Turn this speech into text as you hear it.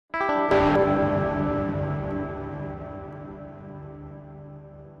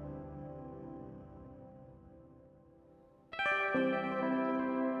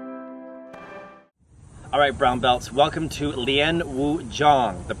Alright, brown belts, welcome to Lian Wu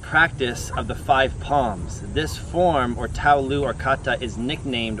Zhang, the practice of the 5 palms. This form, or Tao Lu or kata, is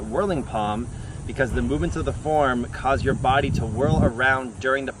nicknamed whirling palm because the movements of the form cause your body to whirl around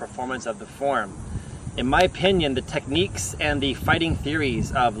during the performance of the form. In my opinion, the techniques and the fighting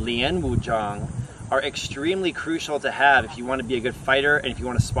theories of Lian Wu Zhang are extremely crucial to have if you want to be a good fighter and if you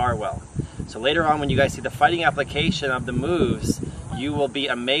want to spar well. So later on, when you guys see the fighting application of the moves, you will be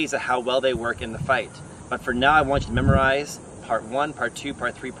amazed at how well they work in the fight. But for now, I want you to memorize part 1, part 2,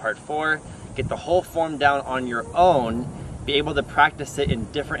 part 3, part 4, get the whole form down on your own, be able to practice it in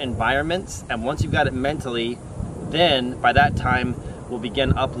different environments, and once you've got it mentally, then by that time, we'll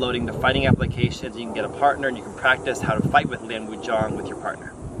begin uploading the fighting applications. You can get a partner and you can practice how to fight with Lian Wu Zhang with your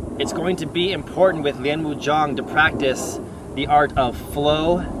partner. It's going to be important with Lian Wu Zhang to practice the art of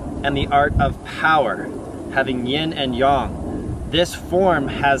flow and the art of power, having yin and yang. This form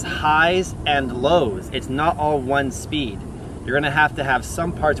has highs and lows. It's not all one speed. You're gonna have to have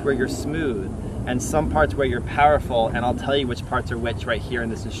some parts where you're smooth and some parts where you're powerful, and I'll tell you which parts are which right here in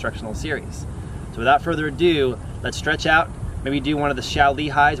this instructional series. So without further ado, let's stretch out. Maybe do one of the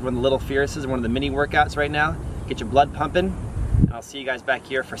Shaolin highs, one of the little fierces, one of the mini workouts right now. Get your blood pumping, and I'll see you guys back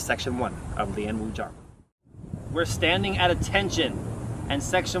here for section 1 of Lian Wu Zhang. We're standing at attention. And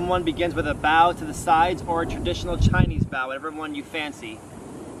section 1 begins with a bow to the sides or a traditional Chinese bow, whatever one you fancy.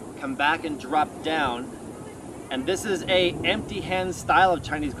 Come back and drop down. And this is a empty hand style of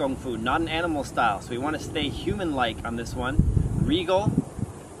Chinese Kung Fu, not an animal style. So we want to stay human-like on this one. Regal,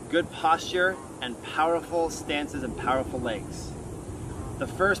 good posture, and powerful stances and powerful legs. The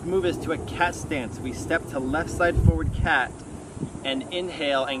first move is to a cat stance. We step to left side forward cat and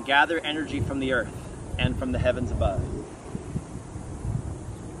inhale and gather energy from the earth and from the heavens above.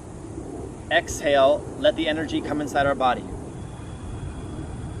 Exhale, let the energy come inside our body.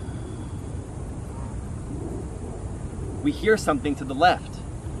 We hear something to the left.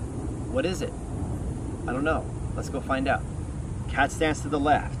 What is it? I don't know. Let's go find out. Cat stance to the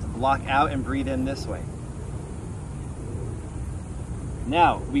left. Block out and breathe in this way.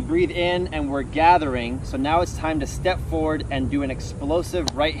 Now, we breathe in and we're gathering, so now it's time to step forward and do an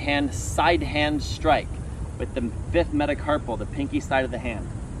explosive right hand, side hand strike with the 5th metacarpal, the pinky side of the hand.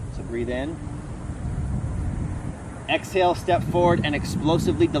 So breathe in. Exhale, step forward and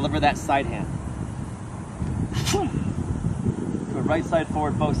explosively deliver that side hand. To a right side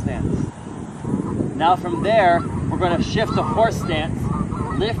forward bow stance. Now from there, we're going to shift to horse stance.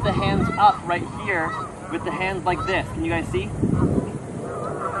 Lift the hands up right here with the hands like this. Can you guys see?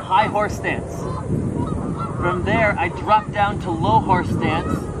 High horse stance. From there, I drop down to low horse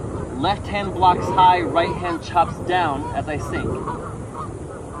stance. Left hand blocks high, right hand chops down as I sink.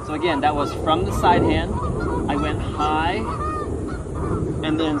 So again, that was from the side hand. I went high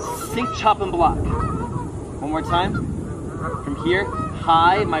and then sink, chop, and block. One more time. From here,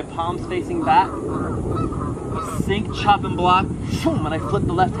 high, my palms facing back. Sink, chop, and block. Boom, and I flip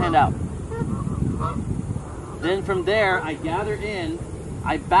the left hand out. Then from there, I gather in.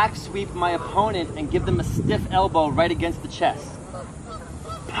 I back sweep my opponent and give them a stiff elbow right against the chest.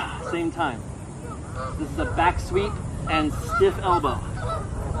 Same time. This is a back sweep and stiff elbow.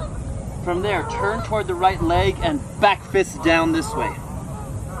 From there, turn toward the right leg and back fist down this way.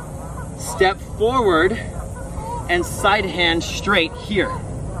 Step forward and side hand straight here.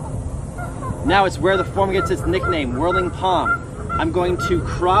 Now it's where the form gets its nickname, whirling palm. I'm going to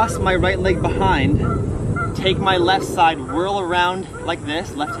cross my right leg behind, take my left side, whirl around like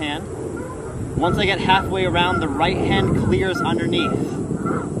this, left hand. Once I get halfway around, the right hand clears underneath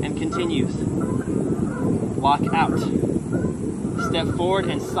and continues. Block out. Step forward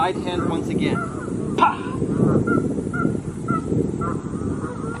and side hand once again. Pa!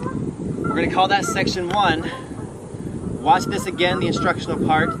 We're going to call that section 1. Watch this again, the instructional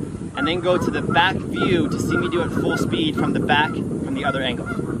part, and then go to the back view to see me do it full speed from the back, from the other angle.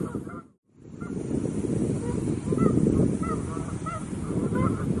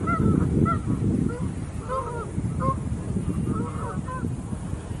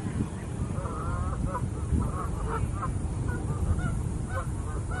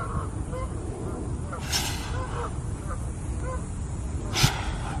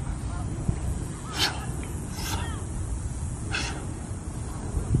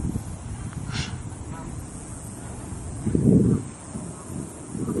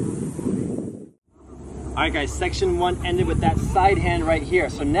 Alright guys, section 1 ended with that side hand right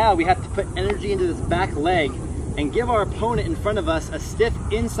here. So now we have to put energy into this back leg and give our opponent in front of us a stiff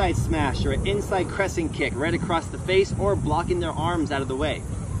inside smash or an inside crescent kick right across the face or blocking their arms out of the way.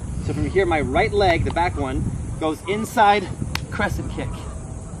 So from here, my right leg, the back one, goes inside crescent kick.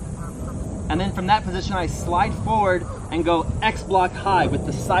 And then from that position, I slide forward and go X block high with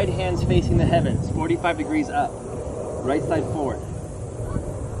the side hands facing the heavens, 45 degrees up, right side forward.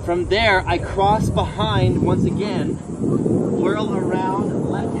 From there, I cross behind once again, whirl around,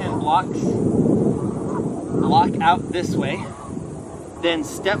 left hand blocks, block out this way, then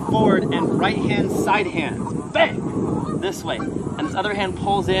step forward and right hand side hands, bang, this way. And this other hand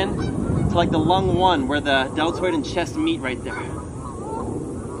pulls in to like the lung one where the deltoid and chest meet right there.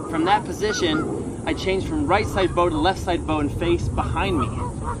 From that position, I change from right side bow to left side bow and face behind me.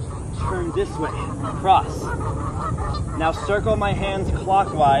 Turn this way, cross. Now circle my hands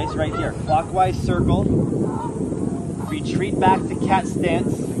clockwise right here. Clockwise circle, retreat back to cat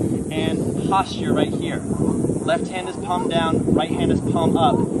stance and posture right here. Left hand is palm down, right hand is palm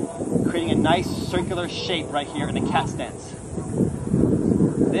up, creating a nice circular shape right here in a cat stance.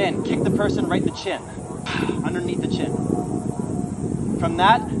 Then kick the person right in the chin, underneath the chin. From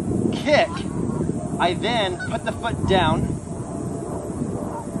that kick, I then put the foot down,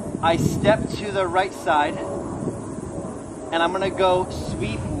 I step to the right side, and I'm gonna go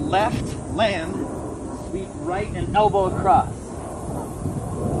sweep left, land, sweep right, and elbow across.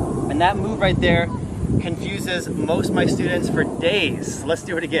 And that move right there confuses most of my students for days. So let's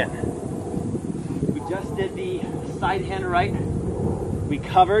do it again. We just did the side hand right. We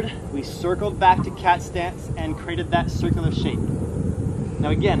covered, we circled back to cat stance and created that circular shape. Now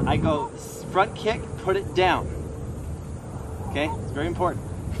again, I go front kick, put it down. Okay, it's very important.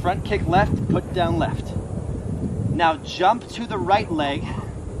 Front kick left, put down left. Now jump to the right leg.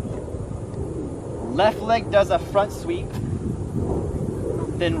 Left leg does a front sweep.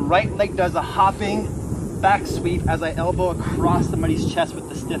 Then right leg does a hopping back sweep as I elbow across somebody's chest with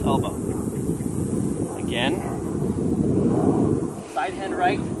the stiff elbow. Again. Side hand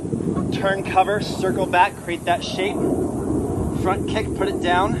right, turn cover, circle back, create that shape. Front kick, put it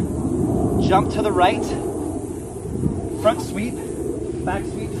down. Jump to the right. Front sweep, back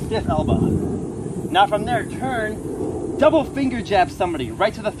sweep, stiff elbow. Now from there, turn, double finger jab somebody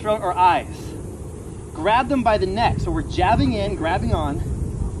right to the throat or eyes. Grab them by the neck. So we're jabbing in, grabbing on,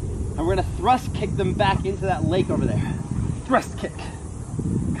 and we're gonna thrust kick them back into that lake over there. Thrust kick.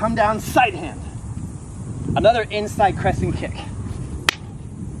 Come down, side hand. Another inside crescent kick.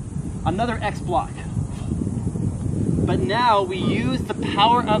 Another X block. But now we use the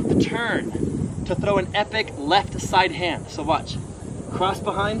power of the turn to throw an epic left side hand. So watch. Cross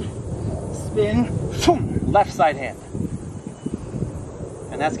behind, spin, boom, left side hand.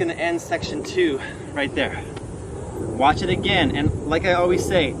 And that's gonna end section 2 right there. Watch it again, and like I always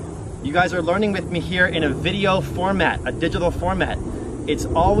say, you guys are learning with me here in a video format, a digital format. It's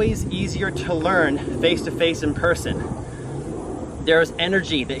always easier to learn face-to-face in person. There's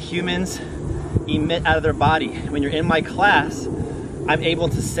energy that humans emit out of their body. When you're in my class, I'm able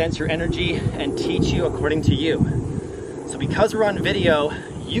to sense your energy and teach you according to you. So because we're on video,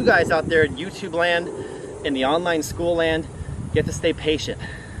 you guys out there in YouTube land, in the online school land, you have to stay patient.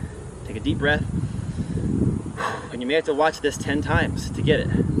 Take a deep breath. And you may have to watch this 10 times to get it.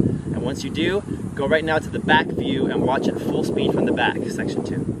 And once you do, go right now to the back view and watch it full speed from the back, section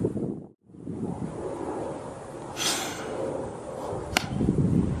 2.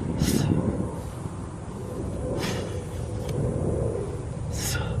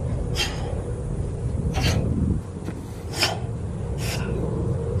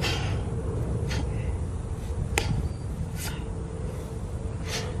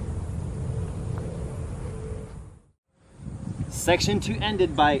 Section 2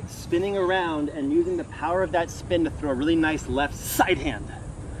 ended by spinning around and using the power of that spin to throw a really nice left side hand.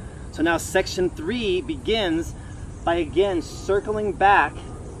 So now section 3 begins by again circling back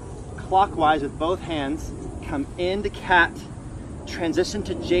clockwise with both hands, come into cat, transition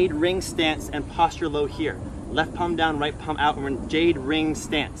to jade ring stance and posture low here. Left palm down, right palm out, and we're in jade ring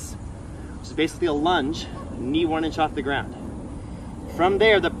stance, which is basically a lunge, knee 1 inch off the ground. From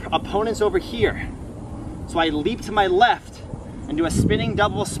there, the opponent's over here. So I leap to my left and do a spinning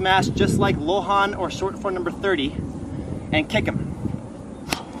double smash just like Lohan or short form number 30 and kick him.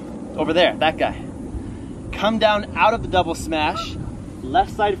 Over there, that guy. Come down out of the double smash,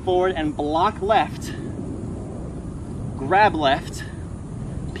 left side forward and block left, grab left,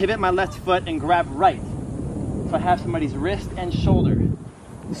 pivot my left foot and grab right. So I have somebody's wrist and shoulder.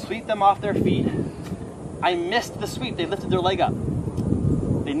 Sweep them off their feet. I missed the sweep, they lifted their leg up.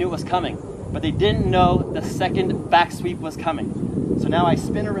 They knew it was coming, but they didn't know the second back sweep was coming. So now I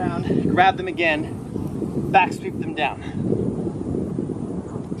spin around, grab them again, back sweep them down.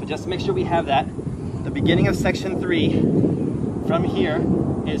 So just to make sure we have that, the beginning of section 3 from here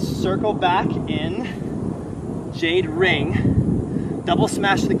is circle back in jade ring, double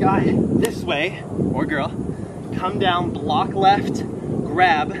smash the guy, this way, or girl, come down, block left,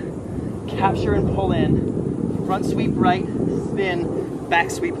 grab, capture and pull in, front sweep right, spin,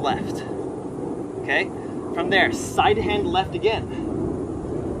 back sweep left. Okay? From there, side hand left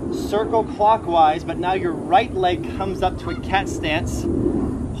again. Circle clockwise, but now your right leg comes up to a cat stance.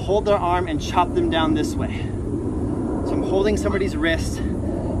 Hold their arm and chop them down this way. So I'm holding somebody's wrist,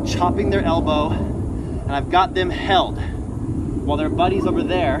 chopping their elbow, and I've got them held while their buddy's over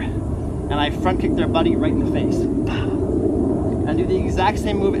there, and I front kick their buddy right in the face. And do the exact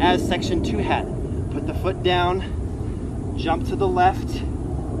same move as section 2 had. Put the foot down, jump to the left,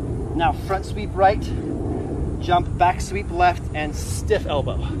 now front sweep right, jump back sweep left, and stiff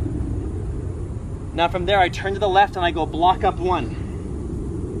elbow. Now from there I turn to the left and I go block up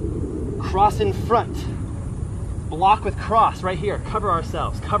 1. Cross in front. Block with cross right here. Cover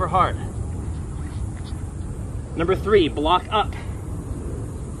ourselves, cover hard. Number 3, block up.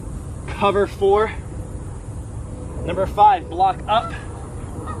 Cover 4. Number 5, block up.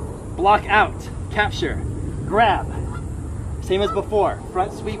 Block out. Capture. Grab. Same as before.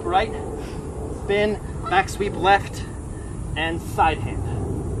 Front sweep right. Spin. Back sweep left. And side hand.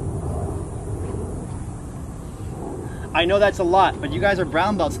 I know that's a lot, but you guys are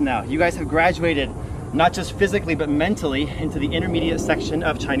brown belts now. You guys have graduated, not just physically, but mentally, into the intermediate section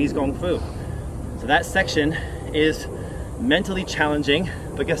of Chinese Kung Fu. So that section is mentally challenging,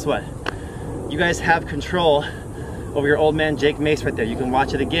 but guess what? You guys have control over your old man Jake Mace right there. You can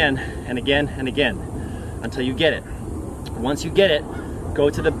watch it again and again and again until you get it. Once you get it, go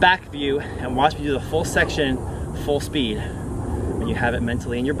to the back view and watch me do the full section, full speed. When you have it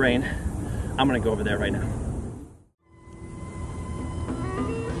mentally in your brain, I'm gonna go over there right now.